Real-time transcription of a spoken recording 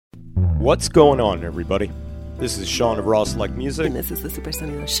What's going on, everybody? This is Sean of Raw Select Music. And this is the Super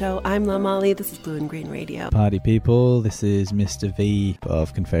Sonido Show. I'm Lamali. This is Blue and Green Radio. Party people, this is Mr. V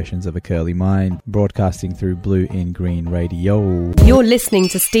of Confessions of a Curly Mind, broadcasting through Blue in Green Radio. You're listening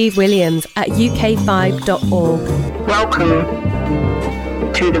to Steve Williams at uk5.org.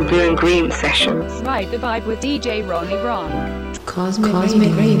 Welcome to the Blue and Green sessions. Ride the vibe with DJ Ronnie Ron.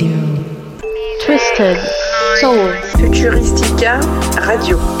 Cosmic Radio. Twisted Souls. Futuristica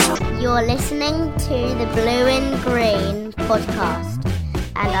Radio. You're listening to the Blue and Green podcast,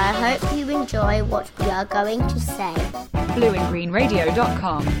 and I hope you enjoy what we are going to say.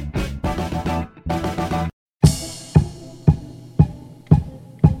 blueandgreenradio.com.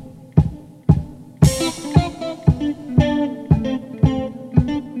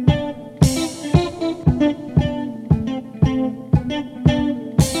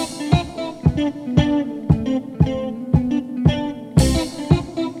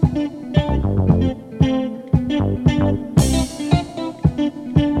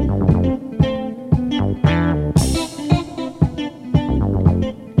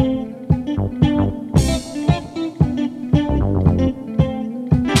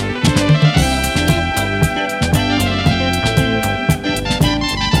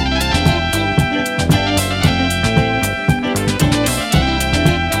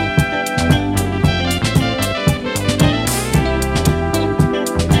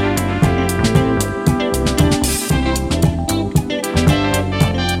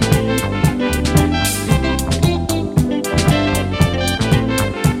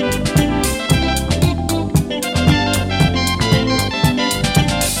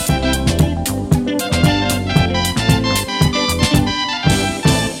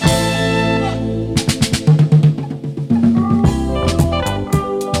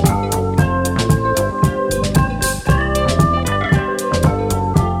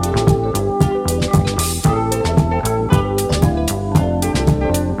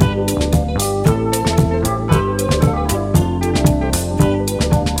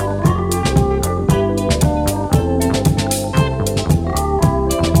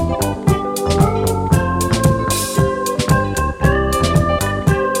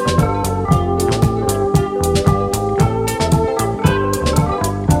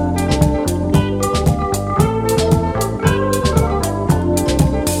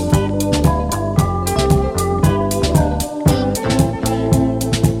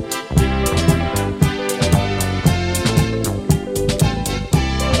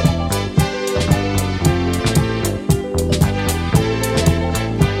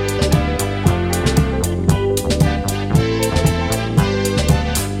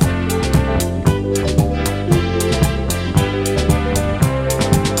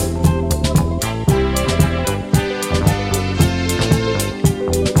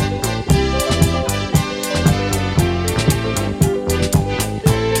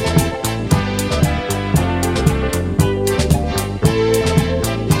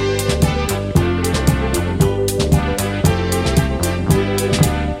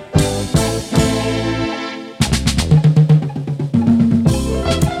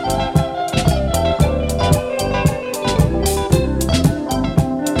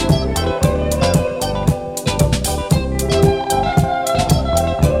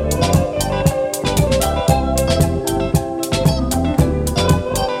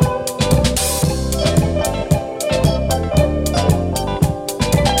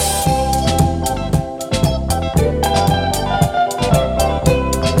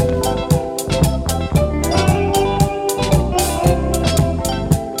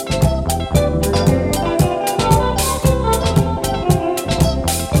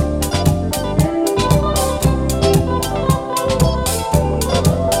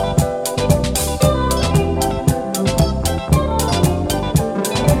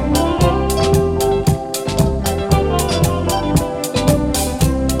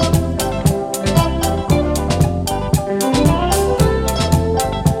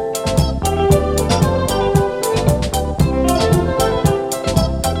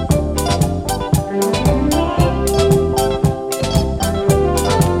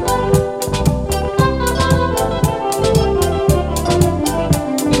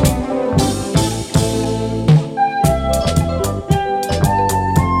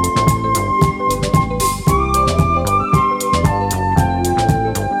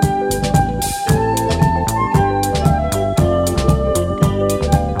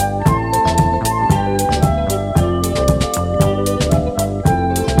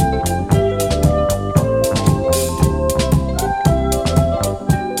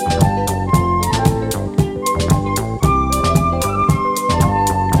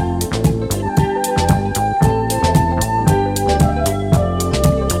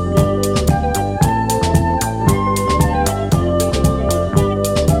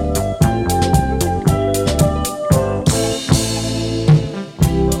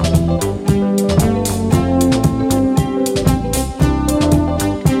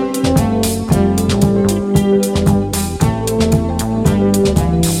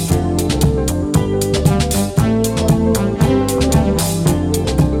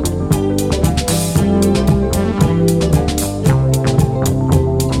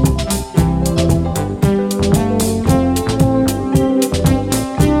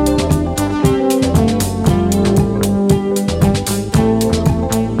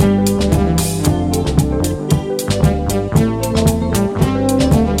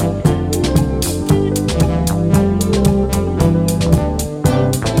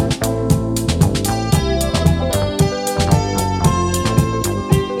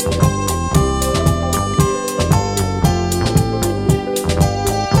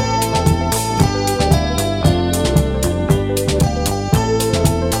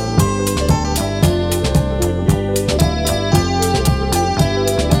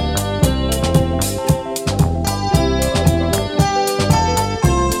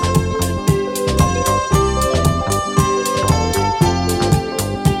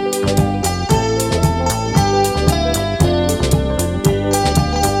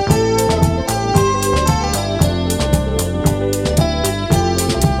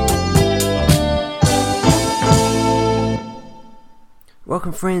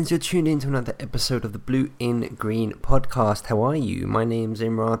 welcome friends, you're tuned in to another episode of the Blue in Green podcast. How are you? My name's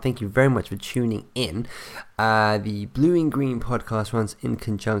Imran, thank you very much for tuning in. The Blue in Green podcast runs in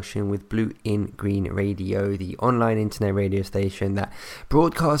conjunction with Blue in Green Radio, the online internet radio station that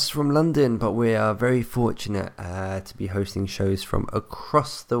broadcasts from London, but we are very fortunate to be hosting shows from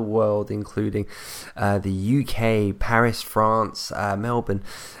across the world, including the UK, Paris, France, Melbourne,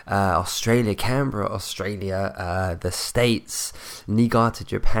 Australia, Canberra, Australia, the States, Niigata,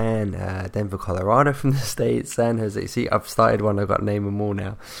 Japan, Denver, Colorado from the States, San Jose. See, I've started one, I've got to name them all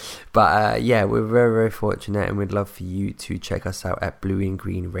now. But yeah, we're very, very fortunate, and we'd love for you to check us out at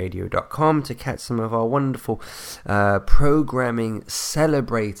blueingreenradio.com to catch some of our wonderful programming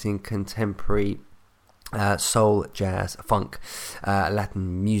celebrating contemporary soul, jazz, funk,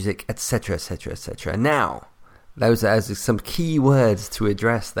 Latin music, etc., etc., etc. Now, those are some key words to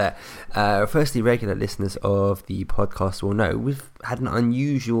address that. Firstly, regular listeners of the podcast will know we've had an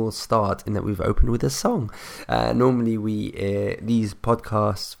unusual start in that we've opened with a song. Normally, these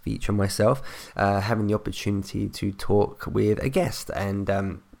podcasts feature myself having the opportunity to talk with a guest,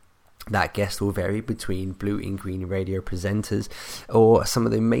 and that guest will vary between Blue in Green Radio presenters or some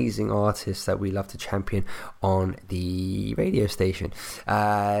of the amazing artists that we love to champion on the radio station.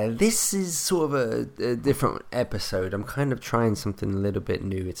 This is sort of a different episode. I'm kind of trying something a little bit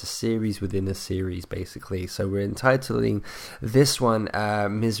new. It's a series within a series, basically. So we're entitling this one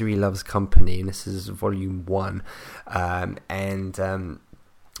Misery Loves Company, and this is volume 1.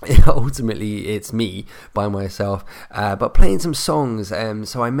 Ultimately it's me by myself, but playing some songs.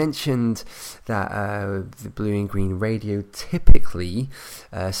 So I mentioned that the Blue and Green Radio typically,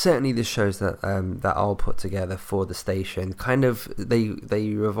 certainly the shows that I'll put together for the station, kind of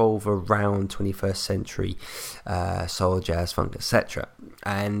they revolve around 21st century soul, jazz, funk, etc.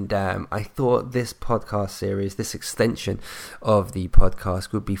 And I thought this podcast series, this extension of the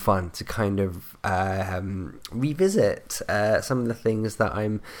podcast, would be fun to kind of revisit some of the things that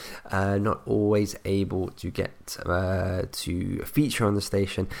I'm not always able to get to feature on the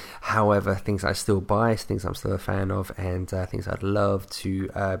station. However, things I still buy, things I'm still a fan of, and things I'd love to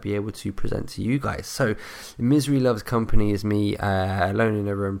be able to present to you guys. So Misery Loves Company is me alone in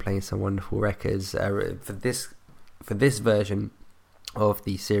a room playing some wonderful records. For this version of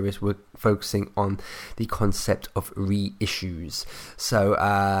the series, we're focusing on the concept of reissues.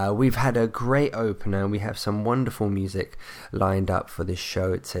 So we've had a great opener, and we have some wonderful music lined up for this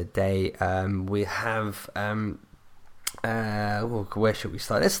show today. We have where should we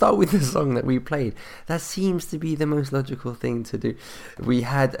start? Let's start with the song that we played. That seems to be the most logical thing to do. We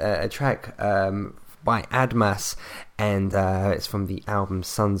had a track by Admas, and it's from the album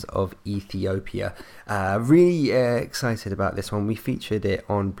Sons of Ethiopia. Really excited about this one. We featured it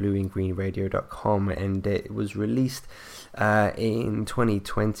on blueingreenradio.com, and it was released in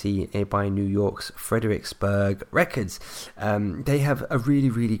 2020 by New York's Fredericksburg Records. They have a really,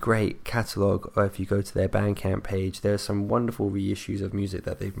 really great catalogue. If you go to their Bandcamp page, there are some wonderful reissues of music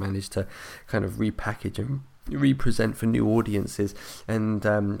that they've managed to kind of repackage and represent for new audiences, and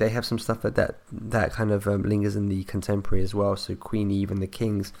they have some stuff that kind of lingers in the contemporary as well. So Queen Eve and the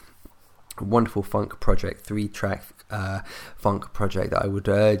Kings, a wonderful funk project, 3-track funk project that I would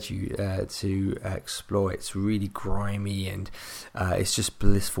urge you to explore. It's really grimy, and it's just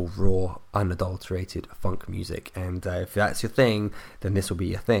blissful, raw, unadulterated funk music, and if that's your thing, then this will be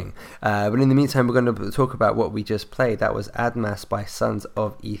your thing. But in the meantime, we're going to talk about what we just played. That was Admas by Sons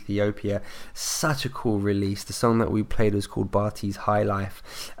of Ethiopia. Such a cool release. The song that we played was called Bati's High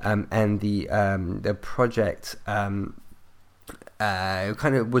Life, and the project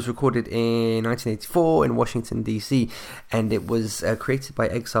kind of was recorded in 1984 in Washington DC, and it was created by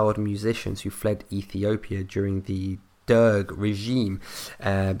exiled musicians who fled Ethiopia during the Derg regime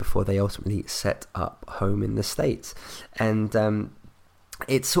before they ultimately set up home in the States. And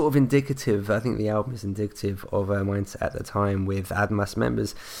it's sort of indicative, I think the album is indicative of a mindset at the time with Admas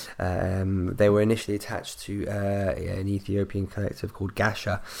members. They were initially attached to an Ethiopian collective called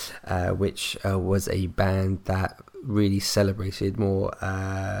Gasha, which was a band that really celebrated more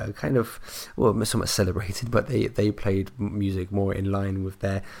somewhat celebrated, but they played music more in line with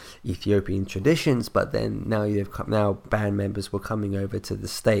their Ethiopian traditions. But then now band members were coming over to the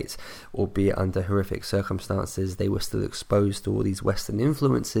States, albeit under horrific circumstances. They were still exposed to all these Western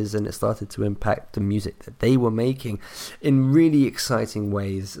influences, and it started to impact the music that they were making in really exciting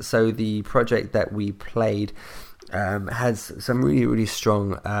ways. So the project that we played has some really, really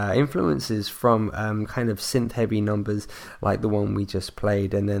strong influences from kind of synth-heavy numbers like the one we just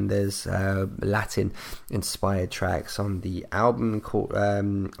played, and then there's Latin-inspired tracks on the album called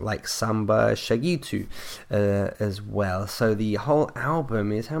like Samba Shagitu as well. So the whole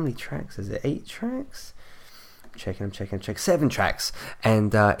album is, how many tracks is it? 8 tracks? I'm checking 7 tracks,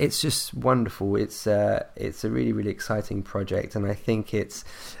 and it's just wonderful. It's a really, really exciting project, and I think it's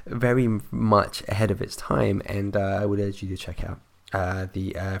very much ahead of its time, and I would urge you to check out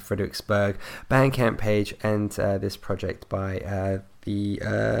the Frederiksberg Bandcamp page and this project by the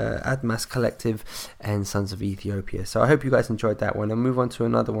Admas Collective and Sons of Ethiopia. So I hope you guys enjoyed that one. I'll move on to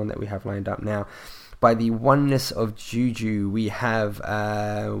another one that we have lined up now. By the Oneness of Juju, we have,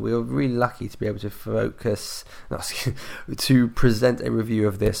 we're really lucky to be able to to present a review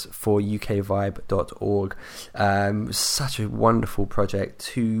of this for ukvibe.org. Such a wonderful project,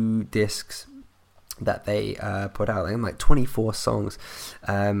 2 discs that they put out, like 24 songs,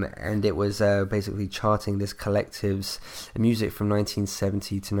 and it was basically charting this collective's music from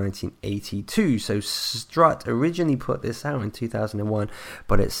 1970 to 1982. So Strut originally put this out in 2001,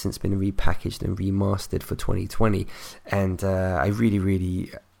 but it's since been repackaged and remastered for 2020, and I really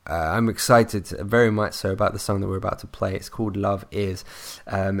I'm excited, very much so, about the song that we're about to play. It's called Love Is,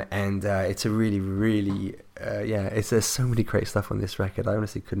 and it's a really, really there's so many great stuff on this record. I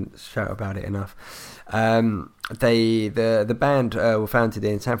honestly couldn't shout about it enough. The band were founded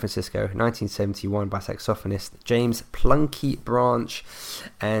in San Francisco, 1971, by saxophonist James Plunky Branch,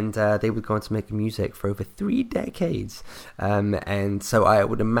 and they would go on to make music for over 3 decades. And so I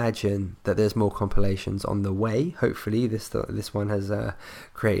would imagine that there's more compilations on the way. Hopefully, this one has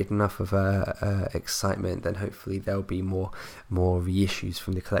created enough of excitement. Then hopefully there'll be more reissues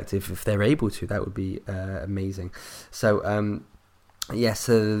from the collective if they're able to. That would be amazing. So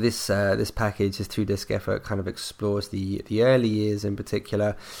so this package, this 2-disc effort, kind of explores the early years in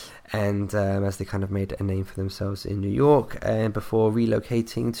particular, and as they kind of made a name for themselves in New York, and before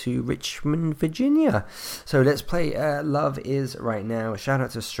relocating to Richmond, Virginia. So let's play Love Is right now. Shout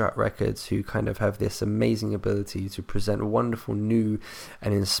out to Strut Records, who kind of have this amazing ability to present wonderful new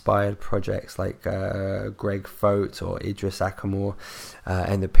and inspired projects like Greg Fote or Idris Akamor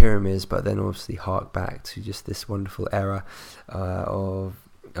and the Pyramids, but then obviously hark back to just this wonderful era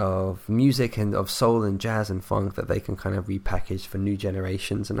of music and of soul and jazz and funk that they can kind of repackage for new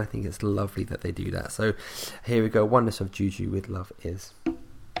generations, and I think it's lovely that they do that. So here we go, Oneness of Juju with Love Is.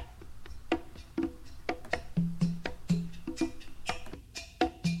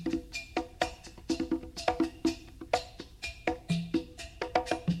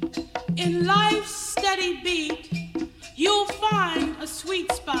 In life's steady beat, you'll find a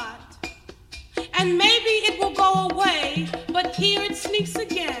sweet spot. And maybe it will go away, but here it sneaks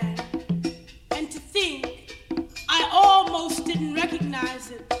again. And to think, I almost didn't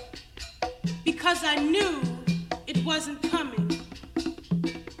recognize it, because I knew it wasn't coming.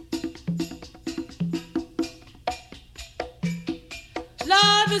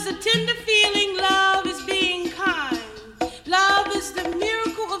 Love is a tender feeling, love is being kind. Love is the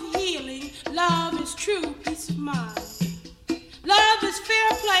miracle of healing, love is true peace of mind. Love is fair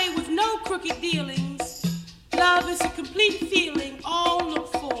play with no crooked dealings. Love is a complete feeling, all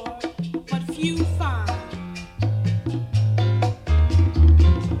look for, but few find.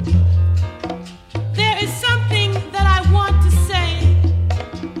 There is something that I want to say.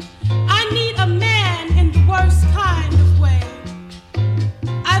 I need a man in the worst kind of way.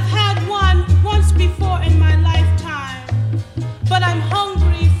 I've had one once before in my lifetime, but I'm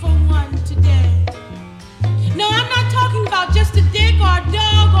hungry for one today. No, I'm not talking about just a dick or a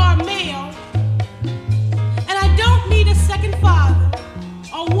dog or a male. And I don't need a second father.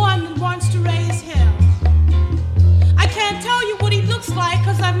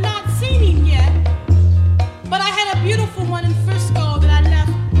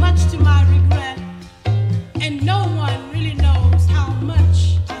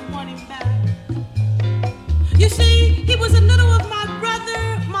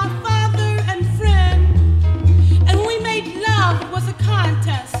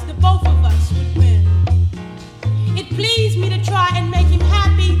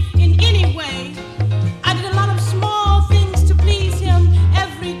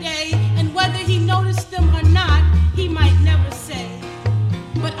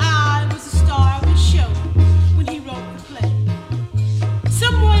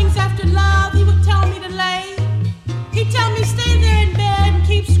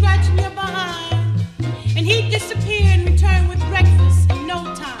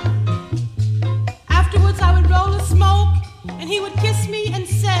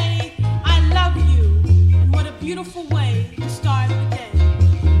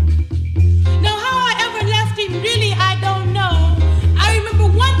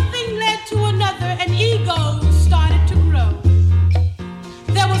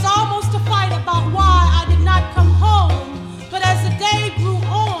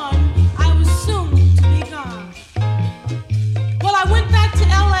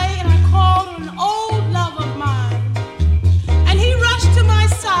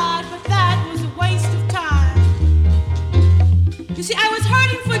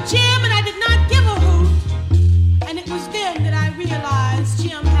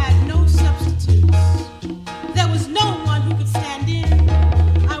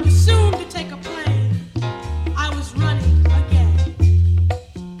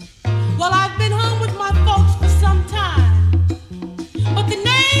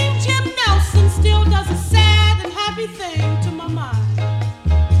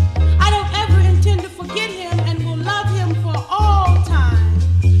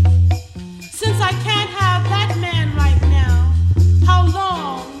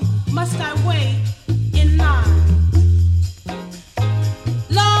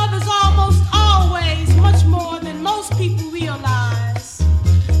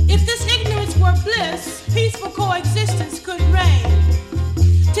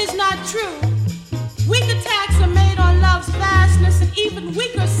 not true. Weak attacks are made on love's vastness and even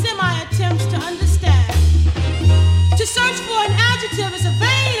weaker semi-attempts to understand. To search for an adjective is a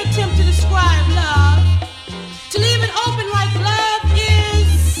vain attempt to describe love. To leave it open like love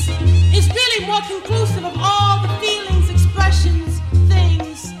is really more conclusive of all the feelings, expressions,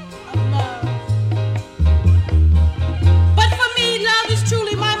 things of love. But for me, love is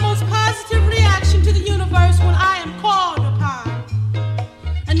truly my most positive reaction to the universe when I am called upon.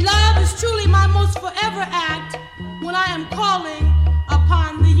 And love is truly my most forever act when I am calling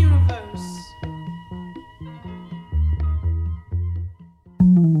upon the universe.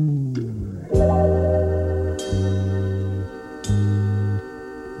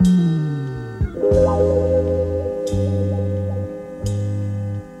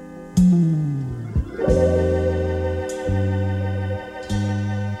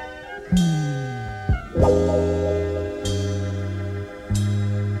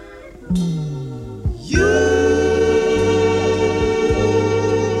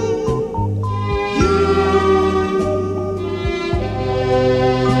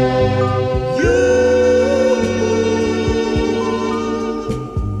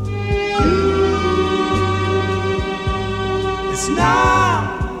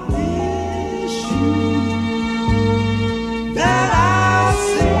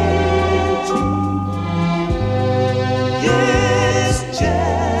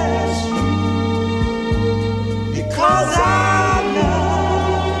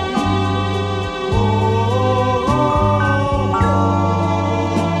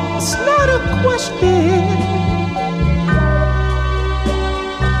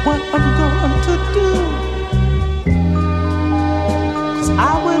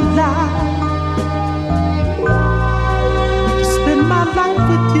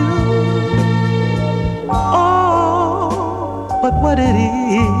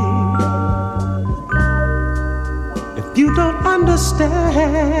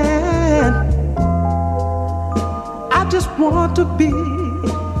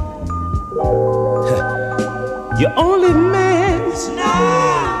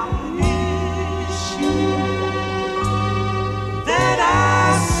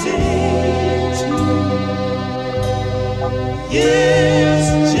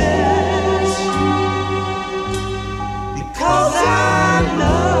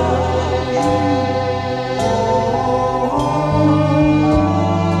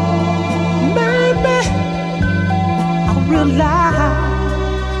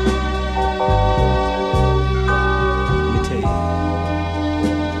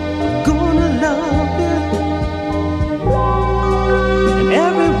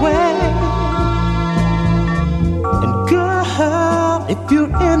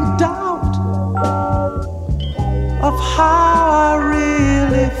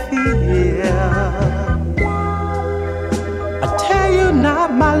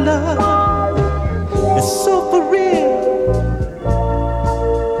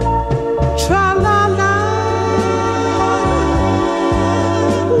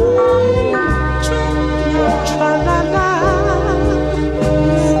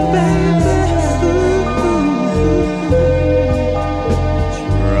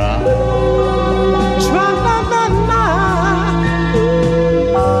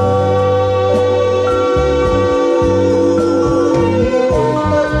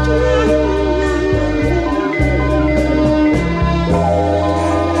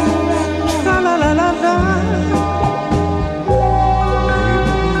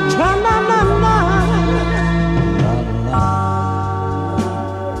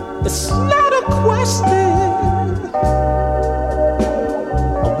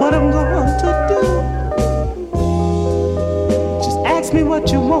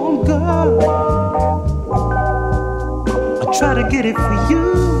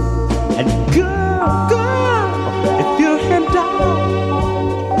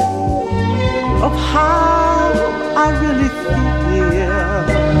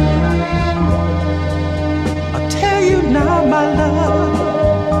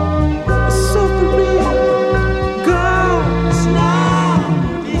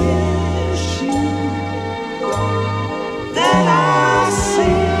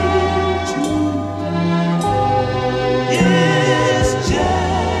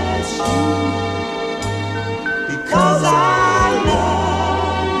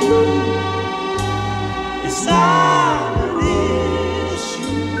 It's not an issue.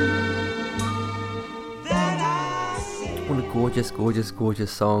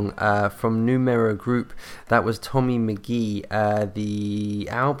 gorgeous song from Numero Group. That was Tommy McGee. The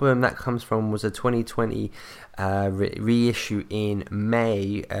album that comes from was a 2020 reissue in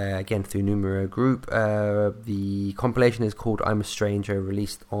May, again through Numero Group. The compilation is called I'm a Stranger,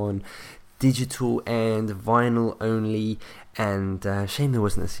 released on digital and vinyl only, and shame there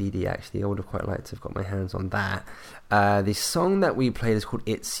wasn't a CD. Actually, I would have quite liked to have got my hands on that. The song that we played is called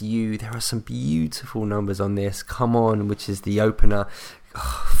It's You. There are some beautiful numbers on this. Come On, which is the opener.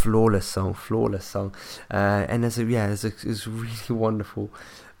 Oh, flawless song. And there's a really wonderful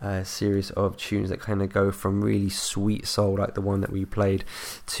series of tunes that kind of go from really sweet soul, like the one that we played,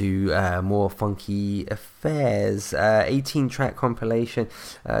 to more funky affairs. 18-track compilation.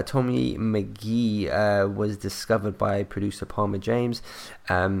 Tommy McGee was discovered by producer Palmer James,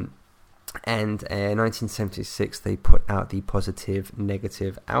 and in 1976 they put out the Positive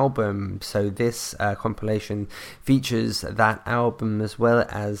Negative album. So this compilation features that album as well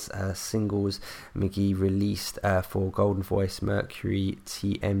as singles McGee released for Golden Voice, Mercury,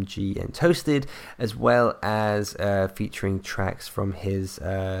 TMG and Toasted, as well as featuring tracks from his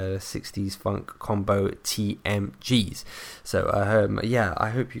 60s funk combo TMGs. So I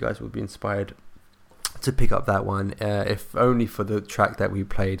hope you guys will be inspired to pick up that one, if only for the track that we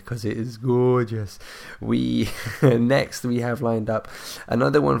played, because it is gorgeous. Next we have lined up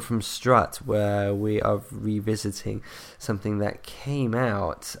another one from Strut, where we are revisiting something that came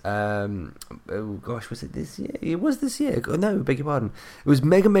out, was it this year? It was this year. No, beg your pardon. It was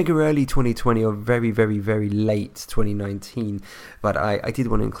mega early 2020 or very late 2019, but I did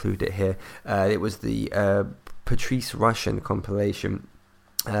want to include it here. It was the Patrice Rushen compilation.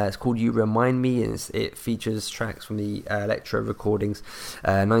 It's called You Remind Me, and it features tracks from the Electro recordings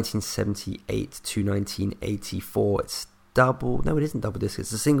 1978 to 1984. It isn't double disc,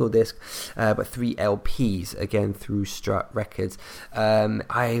 it's a single disc, but 3 LPs, again through Strut Records. There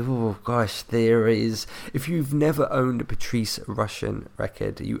is, if you've never owned a Patrice Rushen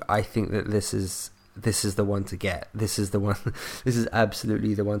record, I think that this is the one to get. This is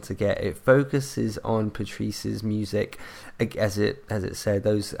absolutely the one to get. It focuses on Patrice's music, as it said,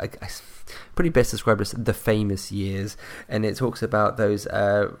 those pretty best described as the famous years, and it talks about those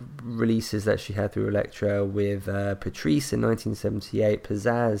releases that she had through Elektra with Patrice in 1978,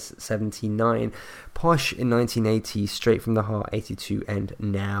 Pizzazz 79, Posh in 1980, Straight from the Heart 82, and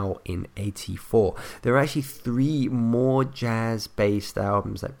Now in 84. There are actually 3 more jazz-based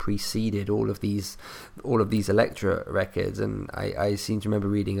albums that preceded all of these Elektra records, and I seem to remember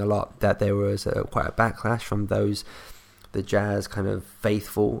reading a lot that there was quite a backlash from the jazz kind of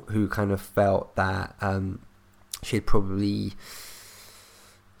faithful, who kind of felt that she had probably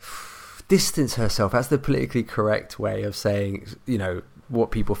distanced herself. That's the politically correct way of saying, what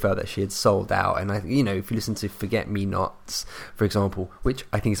people felt that she had sold out. And if you listen to Forget Me Nots, for example, which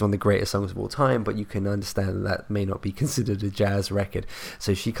I think is one of the greatest songs of all time, but you can understand that may not be considered a jazz record.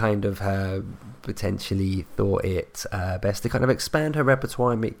 So she kind of potentially thought it best to kind of expand her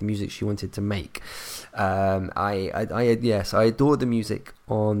repertoire and make the music she wanted to make. I adore the music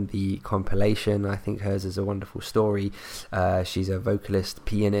on the compilation. I think hers is a wonderful story. She's a vocalist,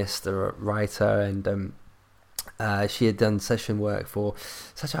 pianist, a writer, and she had done session work for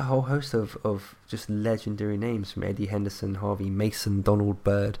such a whole host of just legendary names, from Eddie Henderson, Harvey Mason, Donald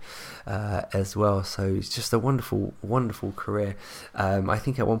Byrd, as well. So it's just a wonderful career. I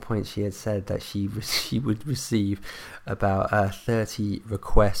think at one point she had said that she would receive about 30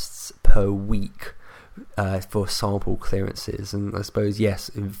 requests per week for sample clearances, and I suppose, yes,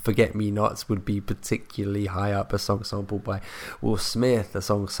 Forget Me Nots would be particularly high up. A song sampled by Will Smith, a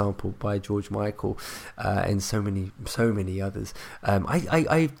song sampled by George Michael, and so many others.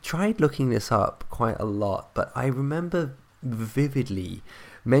 I tried looking this up quite a lot, but I remember vividly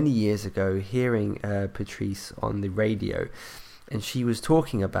many years ago hearing Patrice on the radio, and she was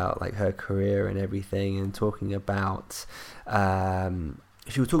talking about like her career and everything, and talking about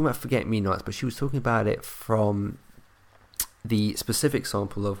she was talking about Forget Me Nots, but she was talking about it from the specific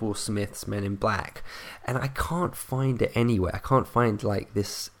sample of Will Smith's Men in Black, and I can't find it anywhere. I can't find like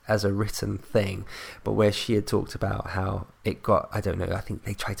this as a written thing, but where she had talked about how it got, I don't know, I think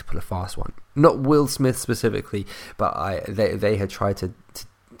they tried to pull a fast one, not Will Smith specifically, but they had tried to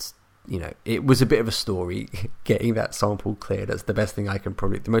it was a bit of a story getting that sample cleared. That's the best thing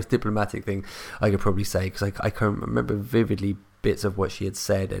the most diplomatic thing I could probably say, because I can remember vividly bits of what she had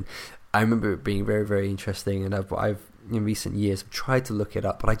said, and I remember it being very, very interesting. And I've in recent years tried to look it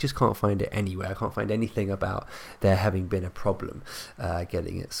up, but I just can't find it anywhere. I can't find anything about there having been a problem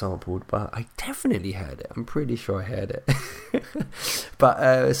getting it sampled, but I definitely heard it. I'm pretty sure I heard it.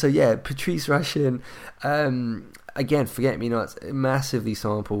 But so yeah, Patrice Rushen, again, Forget Me Nots, massively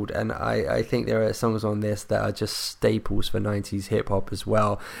sampled, and I think there are songs on this that are just staples for 90s hip-hop as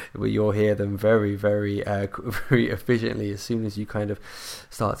well, where you'll hear them very, very, very efficiently. As soon as you kind of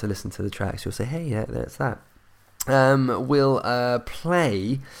start to listen to the tracks, you'll say, hey, yeah, that's that. We'll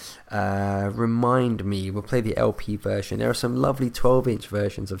play Remind Me. We'll play the LP version. There are some lovely 12-inch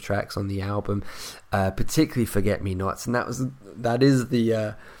versions of tracks on the album, particularly Forget Me Nots, and that is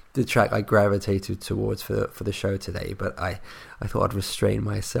the track I gravitated towards for the show today, but I thought I'd restrain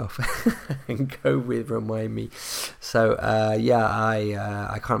myself and go with Remind Me. So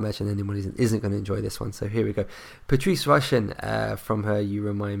I can't imagine anyone isn't going to enjoy this one. So here we go. Patrice Rushen from her You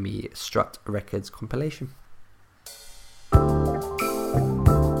Remind Me Strut Records compilation.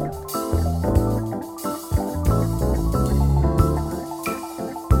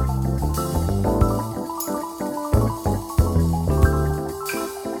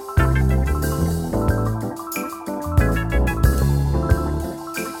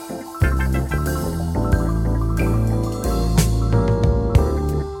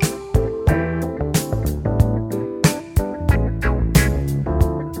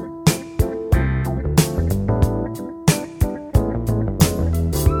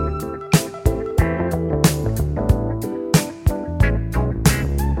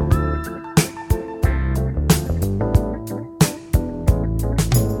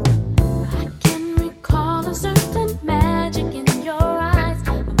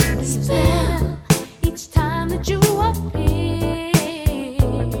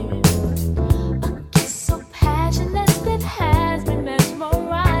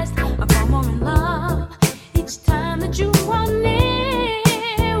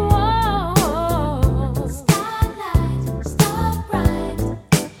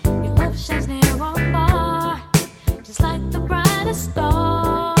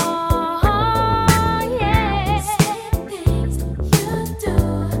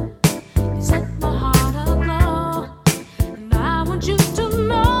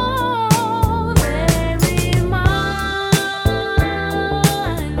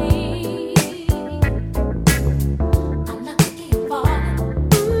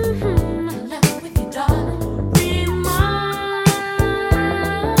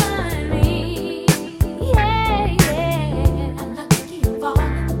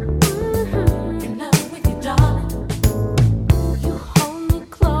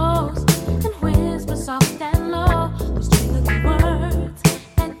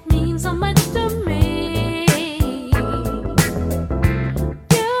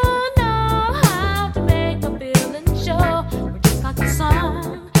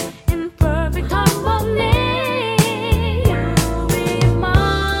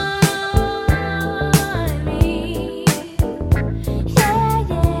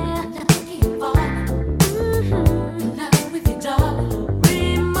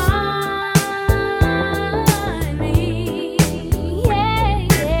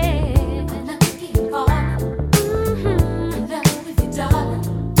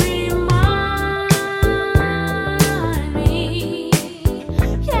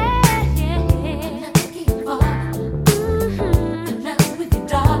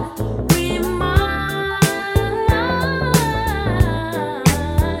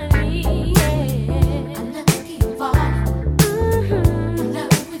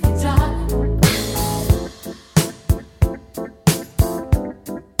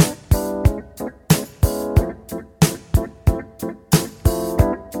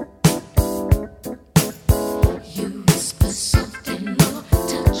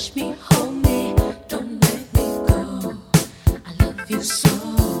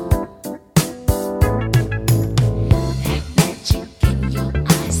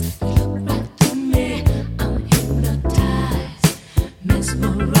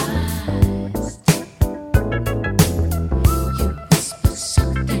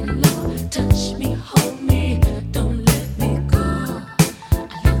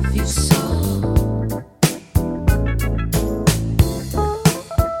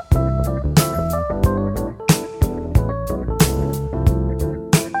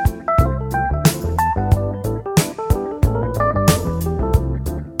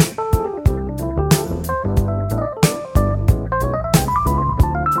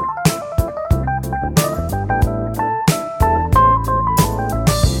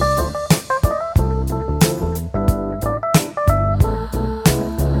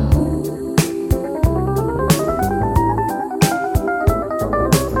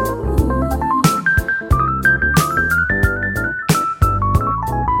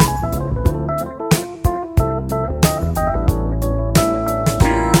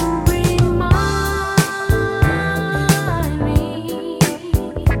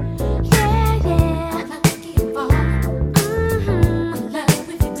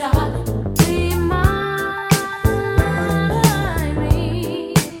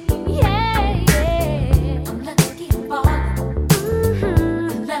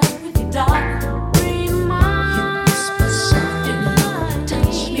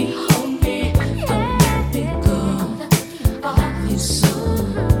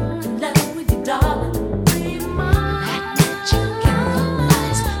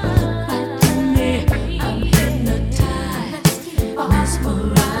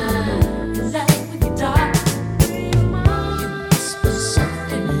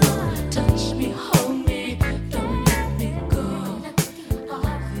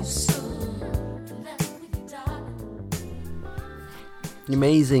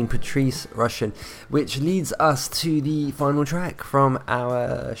 amazing Patrice Rushen, which leads us to the final track from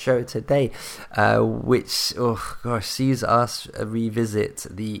our show today, which sees us revisit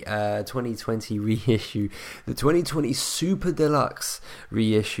the 2020 reissue, the 2020 Super Deluxe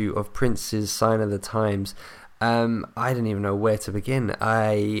reissue of Prince's Sign of the Times. I don't even know where to begin.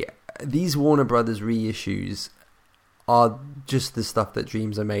 These Warner Brothers reissues are just the stuff that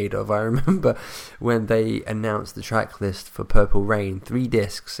dreams are made of. I remember when they announced the track list for Purple Rain, 3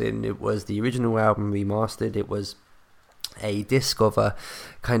 discs, and it was the original album remastered. It was a disc of a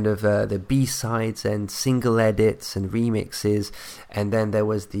kind of the B-sides and single edits and remixes, and then there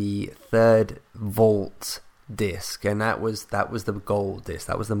was the 3rd Vault disc, and that was the gold disc,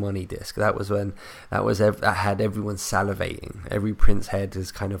 that was the money disc. That had everyone salivating. Every Prince head has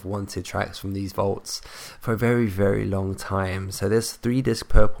kind of wanted tracks from these vaults for a very, very long time. So this 3-disc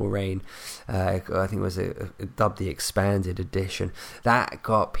Purple Rain, I think it was dubbed the expanded edition, that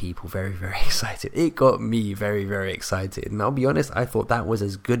got people very, very excited. It got me very, very excited, and I'll be honest, I thought that was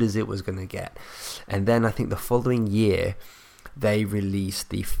as good as it was going to get. And then I think the following year they released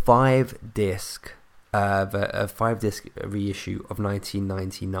the 5-disc a 5-disc reissue of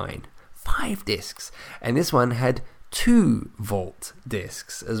 1999. 5 discs, and this one had 2 Vault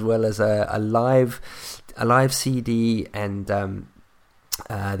discs as well as a live CD and the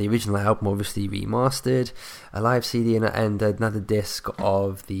original album obviously remastered, a live CD and another disc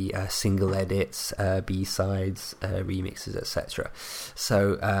of the single edits, B-sides, remixes, etc.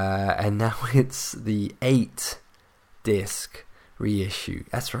 So and now it's the 8-disc reissue.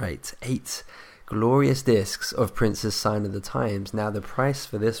 That's right, 8 glorious discs of Prince's Sign of the Times. Now the price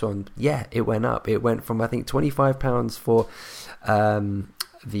for this one, it went up. It went from I think £25 for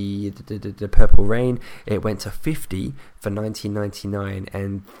the Purple Rain. It went to $50 for 1999,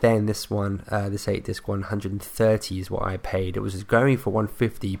 and then this one, this 8-disc one, $130 is what I paid. It was going for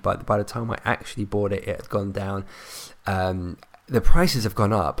 $150, but by the time I actually bought it, it had gone down. The prices have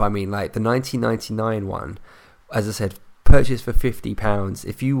gone up. I mean, like the 1999 one, as I said, purchased for £50.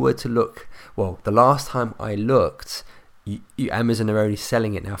 If you were to look, well, the last time I looked, Amazon are only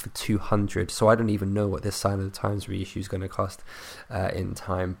selling it now for $200. So I don't even know what this Sign of the Times reissue is going to cost in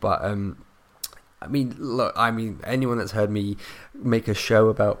time. But I mean, look, anyone that's heard me make a show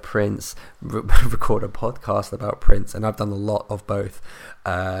about Prince, record a podcast about Prince, and I've done a lot of both.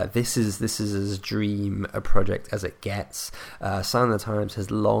 This is as dream a project as it gets. Sign of the Times has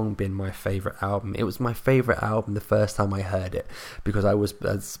long been my favourite album. It was my favourite album the first time I heard it, because I was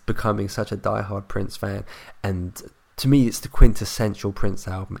becoming such a diehard Prince fan, and to me it's the quintessential Prince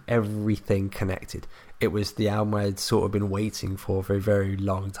album. Everything connected. It was the album I had sort of been waiting for a very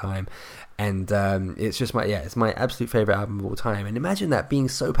long time, and it's just it's my absolute favourite album of all time. And imagine that, being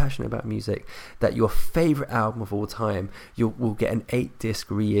so passionate about music that your favourite album of all time will get an 8-disc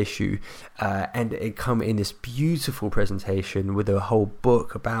reissue, and it come in this beautiful presentation with a whole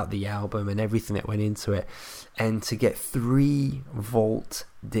book about the album and everything that went into it, and to get 3 Vault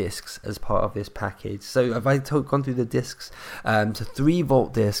discs as part of this package. So have I gone through the discs? So 3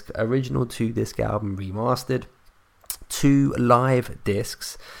 Vault discs, original 2-disc album remastered, 2 live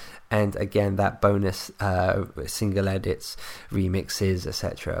discs, and again that bonus single edits, remixes,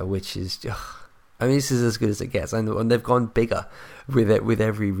 etc., which is this is as good as it gets, and they've gone bigger with it with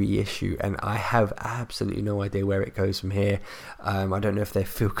every reissue, and I have absolutely no idea where it goes from here. I don't know if they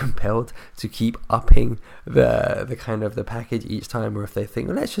feel compelled to keep upping the kind of the package each time, or if they think,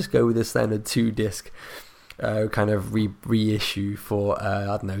 well, let's just go with the standard 2-disc kind of reissue for I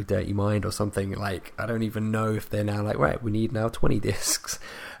don't know, Dirty Mind or something. Like, I don't even know if they're now like, right, we need now 20 discs.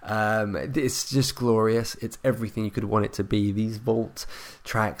 It's just glorious. It's everything you could want it to be. These Vault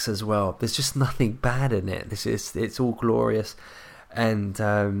tracks as well, there's just nothing bad in it. It's all glorious, and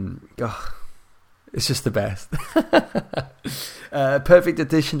it's just the best. Perfect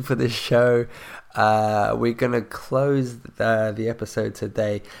addition for this show. We're gonna close the episode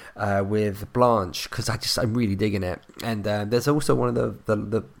today with Blanche, because I'm really digging it, and there's also one of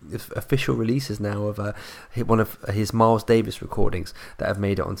the official releases now of one of his Miles Davis recordings that have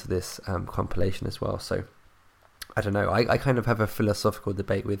made it onto this compilation as well. So I don't know, I kind of have a philosophical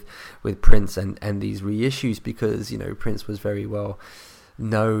debate with Prince and these reissues, because Prince was very well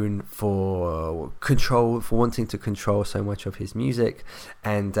known for wanting to control so much of his music,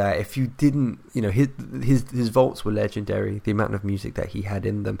 and if you didn't, his vaults were legendary, the amount of music that he had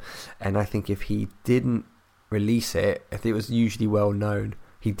in them, and I think if he didn't release it, if it was usually well known,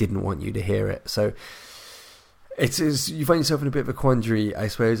 he didn't want you to hear it. So you find yourself in a bit of a quandary, I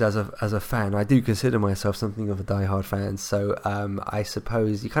suppose, as a fan. I do consider myself something of a diehard fan, so I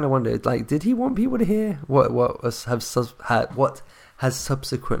suppose you kind of wonder, like, did he want people to hear what has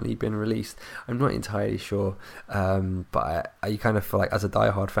subsequently been released? I'm not entirely sure, but you kind of feel like, as a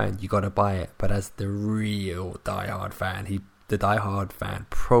diehard fan, you got to buy it. But as the real diehard fan, the diehard fan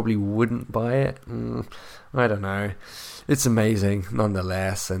probably wouldn't buy it. I don't know. It's amazing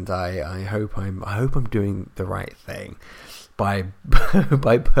nonetheless, and I hope I'm doing the right thing by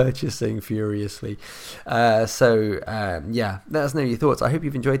purchasing furiously. Yeah, let us know your thoughts. I hope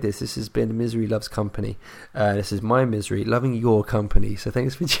you've enjoyed this. This has been Misery Loves Company. This is my misery loving your company. So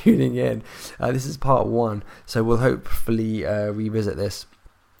thanks for tuning in. This is part 1. So we'll hopefully revisit this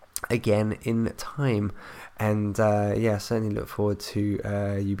again in time. And certainly look forward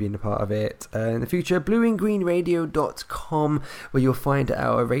to you being a part of it in the future. blueandgreenradio.com, where you'll find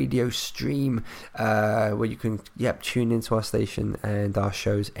our radio stream, where you can tune into our station and our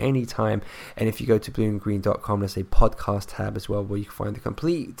shows anytime. And if you go to blueandgreen.com, there's a podcast tab as well, where you can find the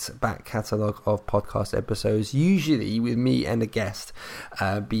complete back catalogue of podcast episodes, usually with me and a guest,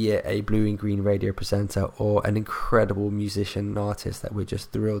 be it a Blue and Green radio presenter or an incredible musician and artist that we're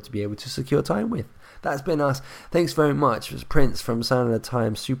just thrilled to be able to secure time with. That's been us. Thanks very much. It was Prince from Sound of the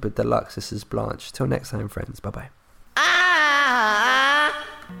Time Super Deluxe. This is Blanche. Till next time, friends. Bye-bye.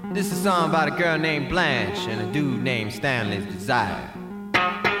 This is a song about a girl named Blanche and a dude named Stanley's Desire.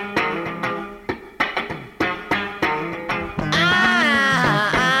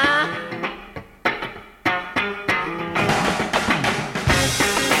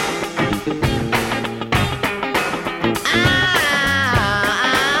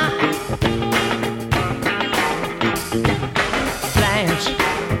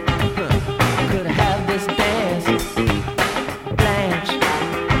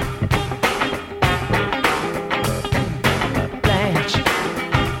 Blanche.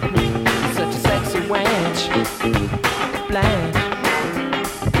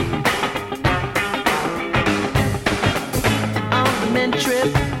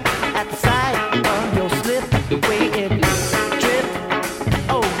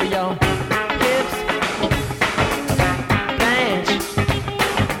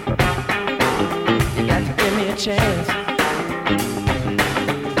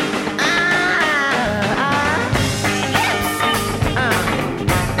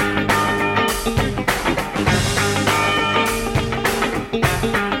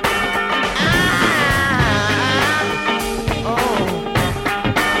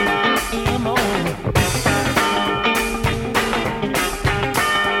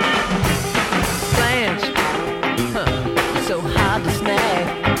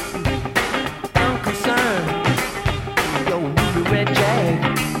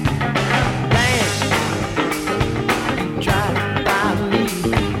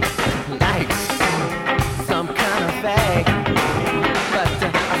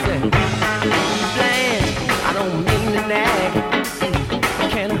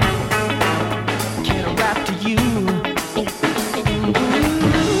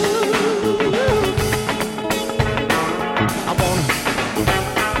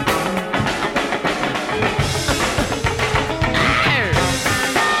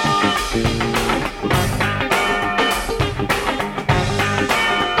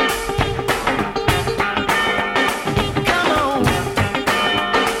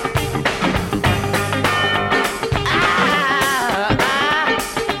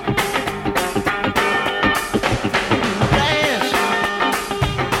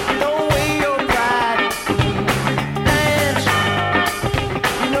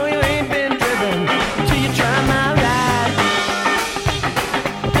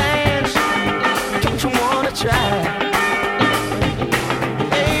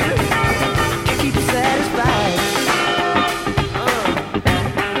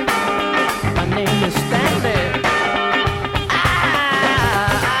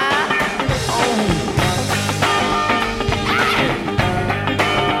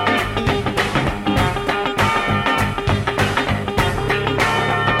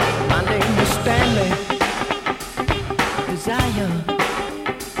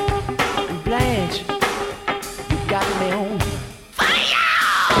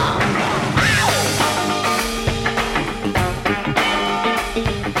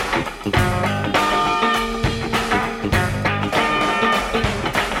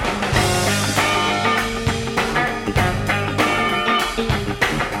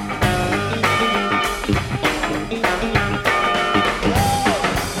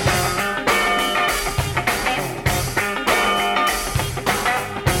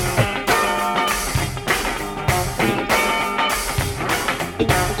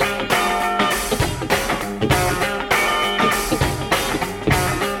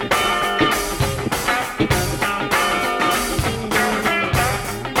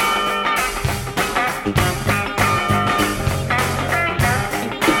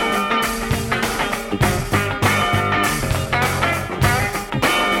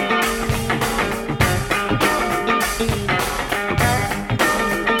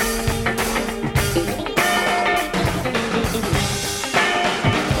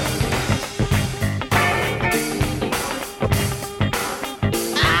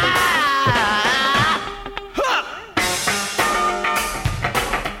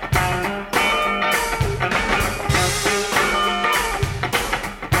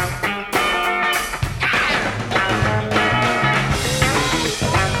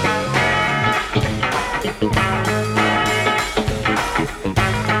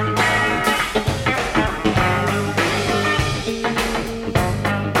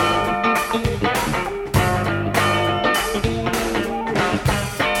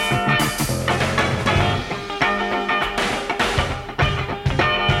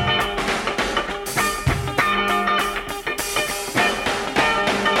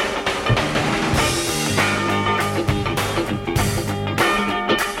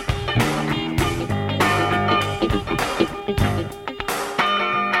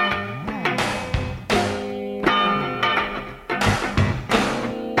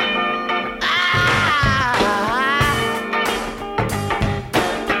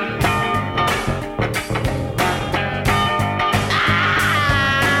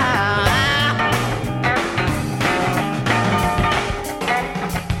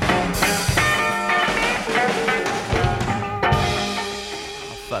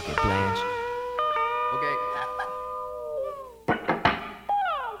 Okay.